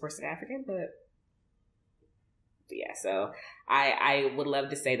 so is this person African? But yeah, so I would love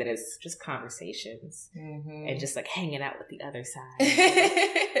to say that it's just conversations and just like hanging out with the other side.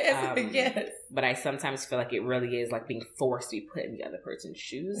 Yes. But I sometimes feel like it really is like being forced to be put in the other person's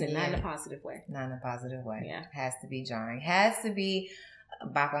shoes, and not in a positive way. Not in a positive way. Yeah. Has to be jarring. Has to be a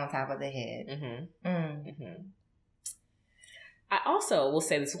bop on top of the head. Mm-hmm. Mm-hmm. I also will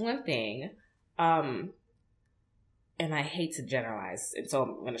say this one thing, and I hate to generalize, and so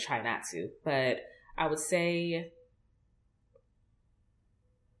I'm going to try not to, but I would say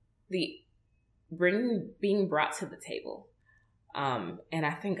being brought to the table. And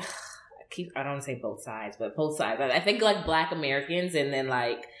I think, I don't want to say both sides, but both sides. I think like Black Americans and then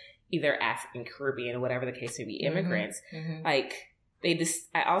like either African, Caribbean, or whatever the case may be, immigrants, like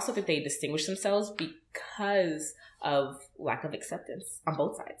I also think they distinguish themselves because of lack of acceptance on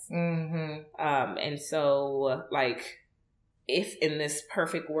both sides. And so like, if in this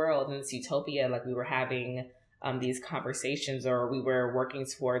perfect world, in this utopia, like we were having these conversations, or we were working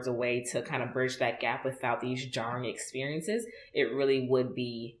towards a way to kind of bridge that gap without these jarring experiences, it really would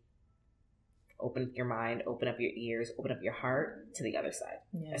be open up your mind, open up your ears, open up your heart to the other side.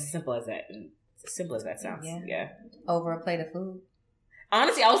 Yeah. As simple as that. And as simple as that sounds. Yeah. Over a plate of food.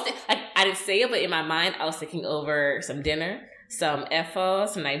 Honestly, I didn't say it, but in my mind, I was thinking over some dinner. Some efo,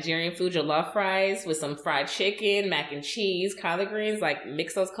 some Nigerian food, jollof fries with some fried chicken, mac and cheese, collard greens, like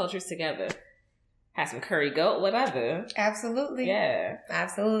mix those cultures together. Have some curry goat, whatever. Absolutely. Yeah.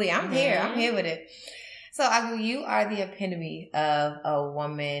 Absolutely. I'm here with it. So, Agu, you are the epitome of a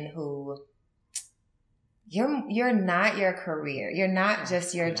woman who you're not your career. You're not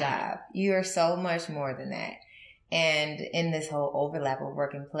just your job. You're so much more than that. And in this whole overlap of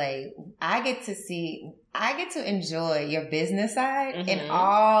work and play, I get to enjoy your business side in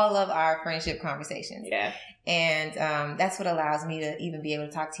all of our friendship conversations. Yeah. And that's what allows me to even be able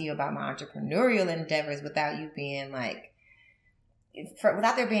to talk to you about my entrepreneurial endeavors without you being like,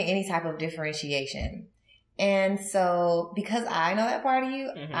 without there being any type of differentiation. And so because I know that part of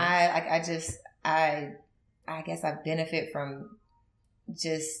you, I guess I benefit from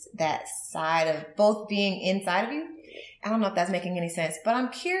just that side of both being inside of you. I don't know if that's making any sense, but I'm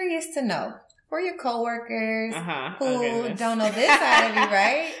curious to know, for your coworkers who don't know this side of you,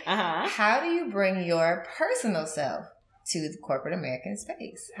 right? How do you bring your personal self to the corporate American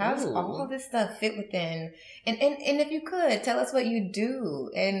space. How does all this stuff fit within? And if you could, tell us what you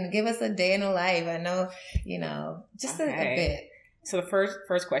do and give us a day in the life. I know, just a bit. So the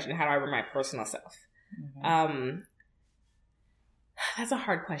first question, how do I run my personal self? Mm-hmm. That's a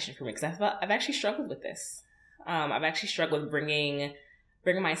hard question for me because I've actually struggled with this. I've actually struggled with bringing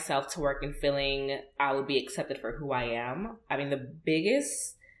myself to work and feeling I would be accepted for who I am. I mean, the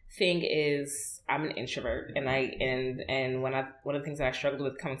biggest thing is I'm an introvert, and one of the things that I struggled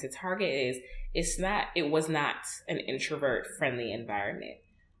with coming to Target is it was not an introvert friendly environment.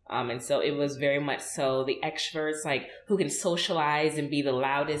 And so it was very much so the extroverts, like who can socialize and be the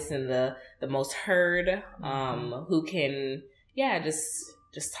loudest and the most heard, who can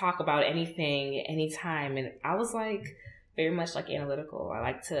just talk about anything, anytime. And I was like very much like analytical. I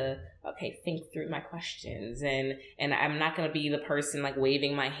like to think through my questions, and I'm not going to be the person like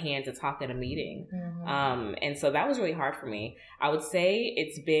waving my hand to talk at a meeting. And so that was really hard for me. I would say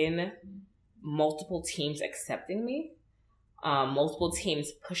it's been multiple teams accepting me, multiple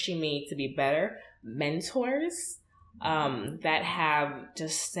teams pushing me to be better, mentors that have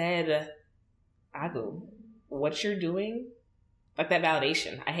just said, Agu, what you're doing, like that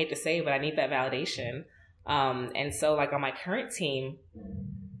validation. I hate to say it, but I need that validation. And so like on my current team,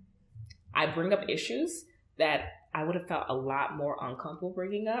 I bring up issues that I would have felt a lot more uncomfortable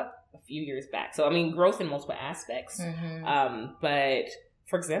bringing up a few years back. So, I mean, growth in multiple aspects. But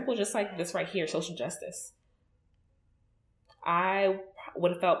for example, just like this right here, social justice. I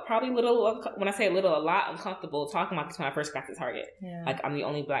would have felt probably when I say a lot uncomfortable talking about this when I first got to Target. Yeah. Like, I'm the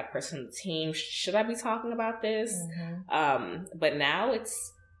only Black person on the team. Should I be talking about this? But now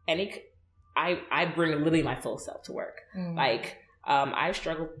I bring literally my full self to work. Like, I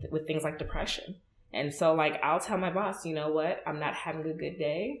struggle with things like depression. And so, like, I'll tell my boss, you know what? I'm not having a good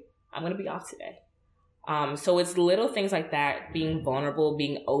day. I'm going to be off today. So it's little things like that, being vulnerable,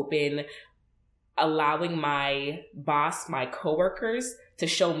 being open, allowing my boss, my coworkers to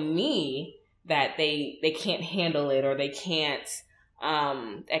show me that they can't handle it or they can't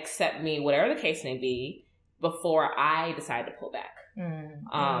accept me, whatever the case may be, before I decide to pull back.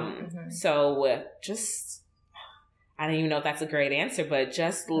 So just, I don't even know if that's a great answer, but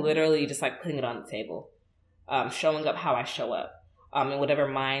just literally just like putting it on the table, showing up how I show up, in whatever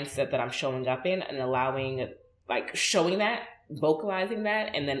mindset that I'm showing up in, and allowing, like, showing that, vocalizing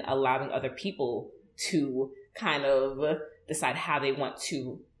that, and then allowing other people to kind of decide how they want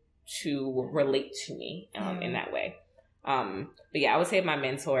to relate to me in that way. But yeah, I would say my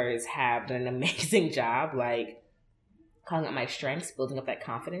mentors have done an amazing job, like calling up my strengths, building up that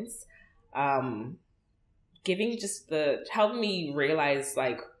confidence, helping me realize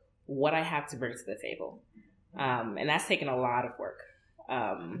like what I have to bring to the table. And that's taken a lot of work.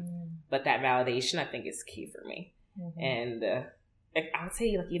 But that validation, I think, is key for me. And I would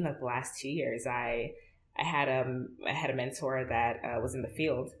say, like, even like the last 2 years, I had a mentor that was in the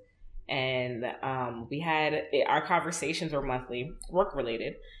field, and our conversations were monthly, work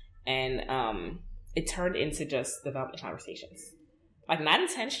related, and it turned into just development conversations. Like, not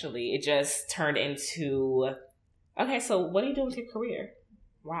intentionally, it just turned into, okay, so what are you doing with your career?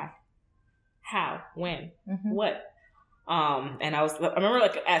 Why? How? When? What? And I remember,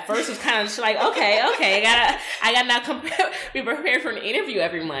 like, at first it was kind of just like, okay, I gotta now be prepared for an interview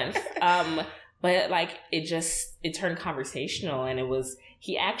every month. But like, it turned conversational, and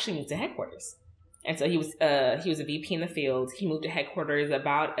he actually moved to headquarters. And so he was a VP in the field. He moved to headquarters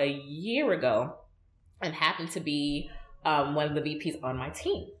about a year ago and happened to be one of the VPs on my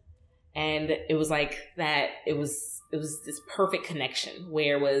team. And it was like that. It was this perfect connection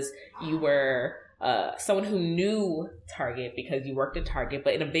where you were someone who knew Target because you worked at Target,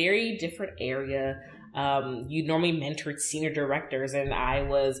 but in a very different area. You normally mentored senior directors, and I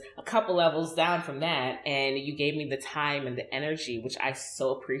was a couple levels down from that, and you gave me the time and the energy, which I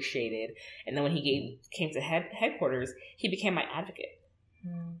so appreciated. And then when he came to headquarters, he became my advocate.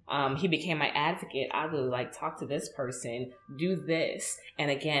 He became my advocate. I would like talk to this person, do this.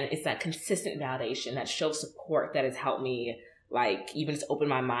 And again, it's that consistent validation, that show of support that has helped me, like, even just open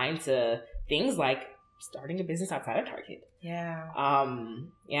my mind to things like starting a business outside of Target.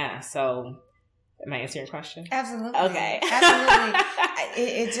 Yeah. So am I answering your question? Absolutely. Okay. Absolutely.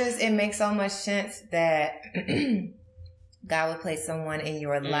 It makes so much sense that God would place someone in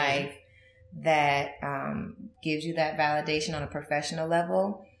your life that gives you that validation on a professional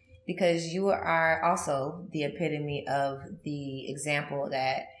level, because you are also the epitome of the example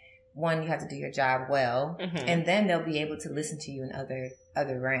that, one, you have to do your job well, and then they'll be able to listen to you in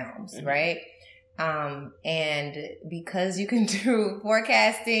other realms, right? And because you can do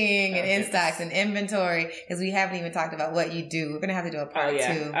forecasting and in stocks and inventory, because we haven't even talked about what you do. We're going to have to do a part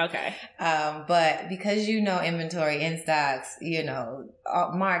 2. Okay. But because you know inventory, in stocks,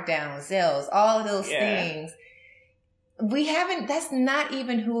 markdown, sales, all of those things, that's not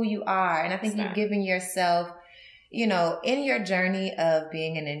even who you are. And I think you've given yourself, in your journey of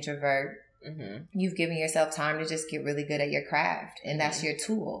being an introvert, you've given yourself time to just get really good at your craft. And that's your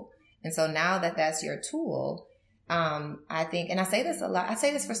tool. And so now that that's your tool, I think, and I say this a lot, I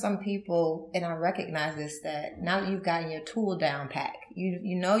say this for some people, and I recognize this, that now that you've gotten your tool down pat,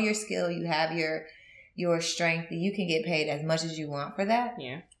 you know your skill, you have your strength, you can get paid as much as you want for that.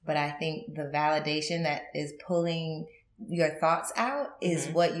 Yeah. But I think the validation that is pulling your thoughts out is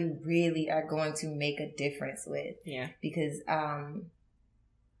what you really are going to make a difference with. Yeah. Because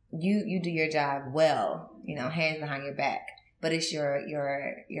you do your job well, hands behind your back. But it's your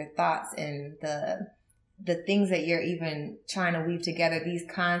thoughts and the things that you're even trying to weave together, these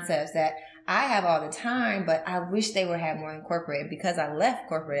concepts that I have all the time, but I wish they would have more incorporated. Because I left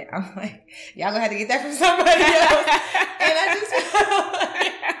corporate, I'm like, y'all gonna have to get that from somebody else. And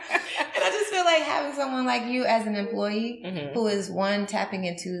I just feel like having someone like you as an employee who is, one, tapping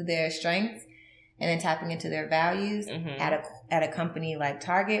into their strengths and then tapping into their values at a company like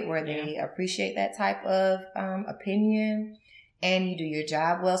Target, where they appreciate that type of opinion. And you do your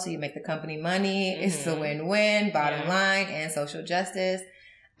job well, so you make the company money. It's a win-win, bottom line, and social justice.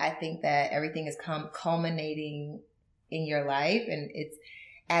 I think that everything is culminating in your life. And it's,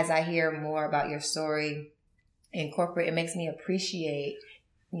 as I hear more about your story in corporate, it makes me appreciate,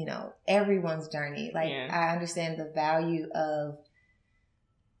 everyone's journey. Like, I understand the value of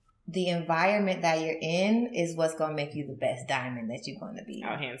the environment that you're in is what's going to make you the best diamond that you're going to be.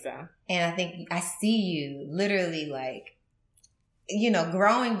 Oh, hands down. And I think I see you literally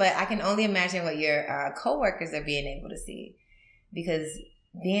growing, but I can only imagine what your coworkers are being able to see, because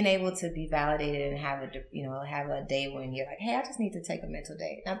being able to be validated and have a day when you're like, hey, I just need to take a mental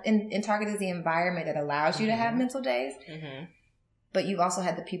day. Now, and Target is the environment that allows you to have mental days, but you've also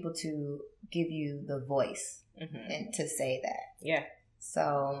had the people to give you the voice and to say that. Yeah.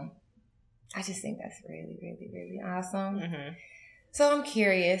 So I just think that's really, really, really awesome. So I'm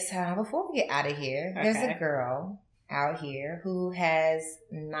curious, before we get out of here, there's a girl out here who has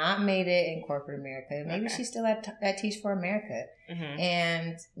not made it in corporate America. Maybe she's still at Teach for America.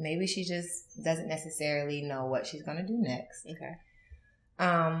 And maybe she just doesn't necessarily know what she's going to do next.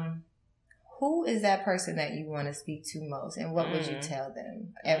 Who is that person that you want to speak to most, and what would you tell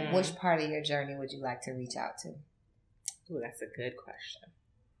them? At which part of your journey would you like to reach out to? Ooh, that's a good question.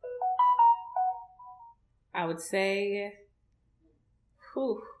 I would say,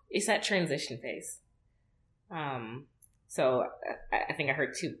 it's that transition phase. So I think I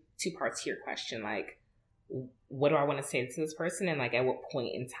heard two parts to your question. Like, what do I want to say to this person? And like, at what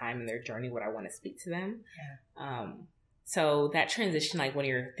point in time in their journey would I want to speak to them? So that transition, like when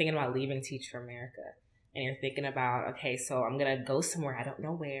you're thinking about leaving Teach for America and you're thinking about, okay, so I'm going to go somewhere. I don't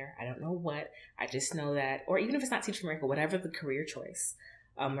know where, I don't know what, I just know that, or even if it's not Teach for America, whatever the career choice,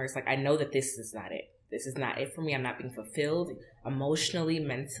 where it's like, I know that this is not it. This is not it for me. I'm not being fulfilled emotionally,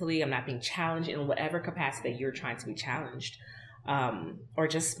 mentally. I'm not being challenged in whatever capacity that you're trying to be challenged. Or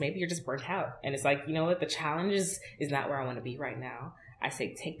just maybe you're just burnt out. And it's like, you know what? The challenge is not where I want to be right now. I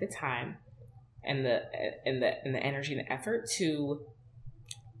say take the time and the energy and the effort to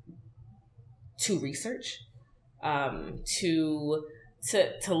research, to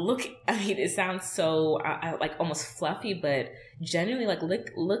look. I mean, it sounds so like almost fluffy, but genuinely, like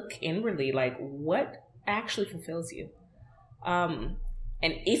look inwardly, like what actually fulfills you. And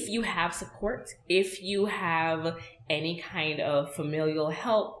if you have support, if you have any kind of familial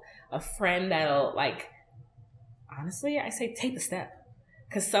help, a friend that'll like, honestly, I say take the step.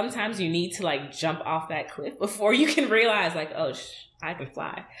 Because sometimes you need to like jump off that cliff before you can realize like, oh, I can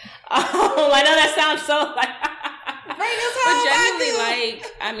fly. I know that sounds so like, but genuinely,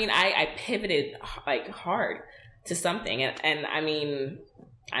 like, I mean, I pivoted like hard to something. And I mean,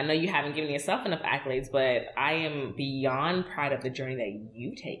 I know you haven't given yourself enough accolades, but I am beyond proud of the journey that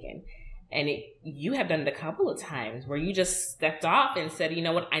you've taken. And you have done it a couple of times where you just stepped off and said, you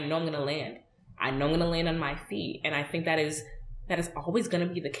know what, I know I'm going to land. I know I'm going to land on my feet. And I think that is always going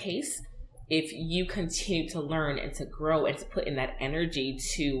to be the case if you continue to learn and to grow and to put in that energy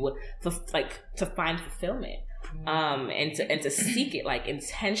to find fulfillment, and to seek it like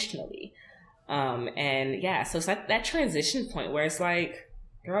intentionally. And yeah, so it's like that transition point where it's like,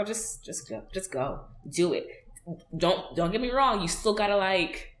 girl, just go, do it. Don't get me wrong. You still gotta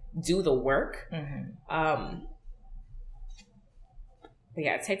like do the work. But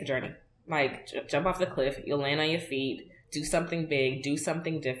yeah, take the journey. Like, jump off the cliff. You'll land on your feet. Do something big. Do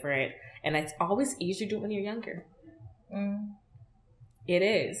something different. And it's always easier to do it when you're younger. Mm. It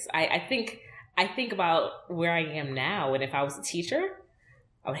is. I think about where I am now, and if I was a teacher,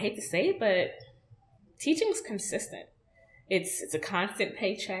 I would hate to say it, but teaching is consistent. It's a constant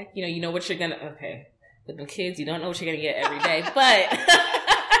paycheck. You know what you're gonna. Okay, with them kids, you don't know what you're gonna get every day, but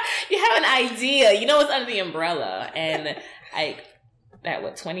you have an idea. You know what's under the umbrella. And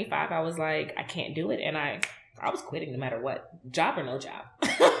at 25, I was like, I can't do it, and I was quitting no matter what, job or no job.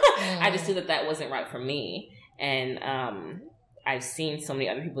 I just knew that wasn't right for me, and I've seen so many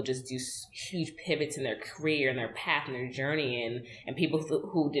other people just do huge pivots in their career and their path and their journey, and people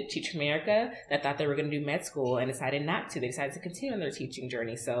who did Teach America that thought they were going to do med school and decided not to. They decided to continue on their teaching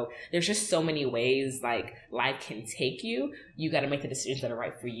journey. So there's just so many ways like life can take you. You got to make the decisions that are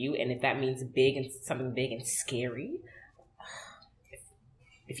right for you. And if that means big and something big and scary,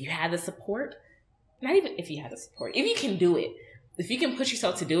 if you have the support, not even if you have the support, if you can do it, if you can push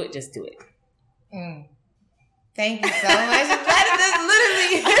yourself to do it, just do it. Mm. Thank you so much. That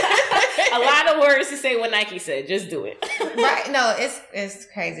is literally a lot of words to say what Nike said. Just do it. Right. No, it's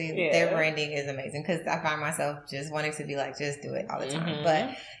crazy. Yeah. Their branding is amazing because I find myself just wanting to be like, just do it all the time. Mm-hmm.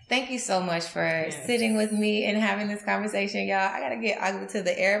 But thank you so much for sitting with me and having this conversation, y'all. I got to get Agu to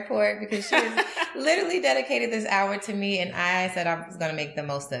the airport because she has literally dedicated this hour to me, and I said I was going to make the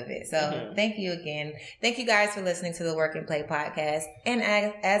most of it. So thank you again. Thank you guys for listening to the Work and Play podcast. And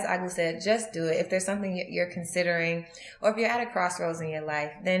as Agu said, just do it. If there's something you're considering, or if you're at a crossroads in your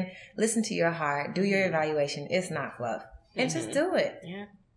life, then listen to your heart. Do your evaluation. It's not fluff. And just do it. Yeah.